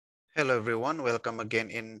Hello everyone, welcome again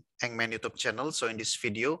in Eng-Man YouTube channel. So in this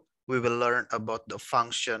video, we will learn about the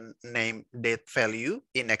function named DatetoValue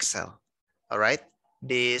in Excel. All right,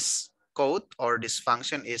 this code or this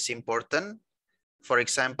function is important. For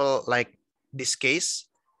example, like this case,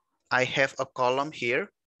 I have a column here,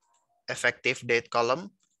 effective date column,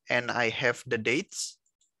 and I have the dates,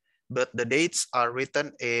 but the dates are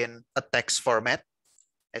written in a text format.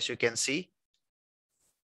 As you can see,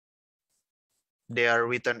 they are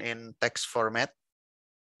written in text format.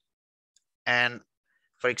 And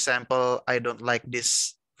for example, I don't like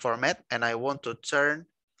this format and I want to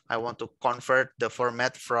convert the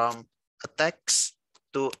format from a text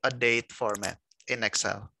to a date format in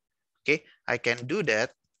Excel. Okay, I can do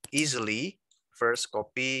that easily. First,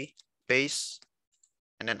 copy, paste,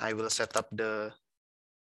 and then I will set up the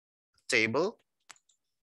table.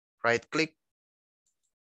 Right click,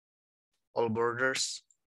 all borders.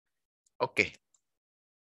 Okay,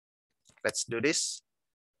 let's do this.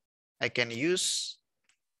 I can use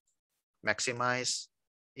maximize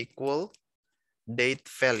equal date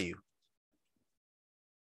value.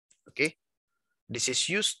 Okay, this is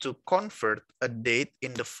used to convert a date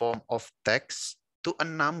in the form of text to a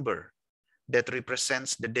number that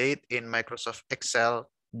represents the date in Microsoft Excel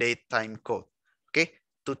date time code. Okay,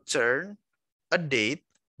 to turn a date,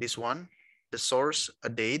 this one, the source, a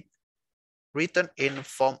date, written in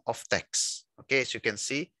form of text. Okay, as you can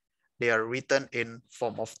see, they are written in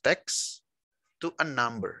form of text to a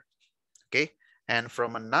number. Okay, and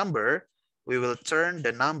from a number, we will turn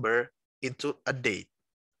the number into a date.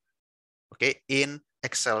 Okay, in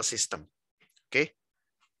Excel system. Okay,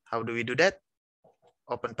 how do we do that?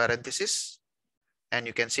 Open parenthesis, and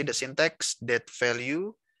you can see the syntax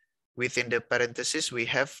DatetoValue. Within the parenthesis, we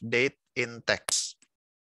have date in text,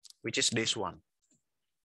 which is this one.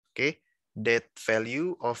 Okay,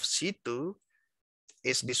 DatetoValue of C2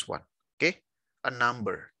 is this one. Okay, a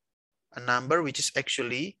number which is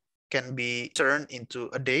actually can be turned into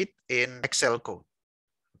a date in Excel code.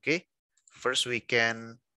 Okay, first we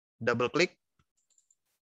can double click,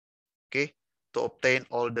 okay, to obtain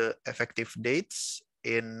all the effective dates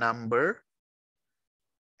in number,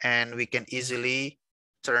 and we can easily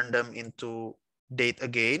turn them into date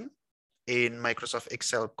again in Microsoft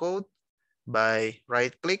Excel code by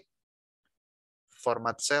right click,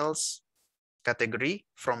 format cells, category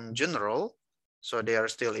from general. So they are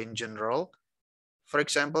still in general. For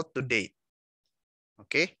example, to date.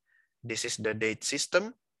 Okay, this is the date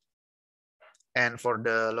system. And for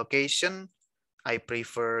the location, I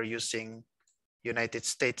prefer using United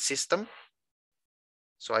States system.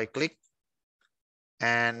 So I click,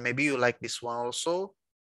 and maybe you like this one also.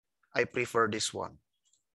 I prefer this one.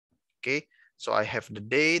 Okay, so I have the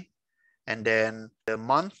date and then the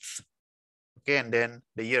month, okay, and then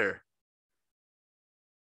the year.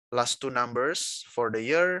 Last two numbers for the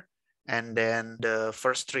year, and then the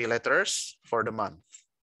first three letters for the month.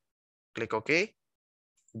 Click OK.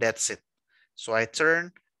 That's it. So I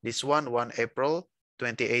turn this one, 1 April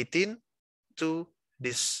 2018, to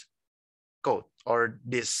this code or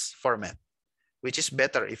this format, which is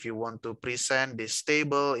better if you want to present this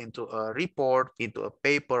table into a report, into a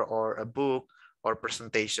paper or a book or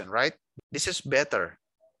presentation, right? This is better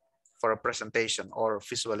for a presentation or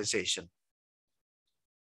visualization.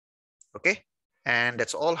 Okay, and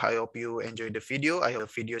that's all. I hope you enjoyed the video. I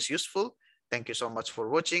hope the video is useful. Thank you so much for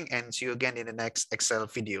watching, and see you again in the next Excel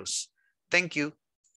videos. Thank you.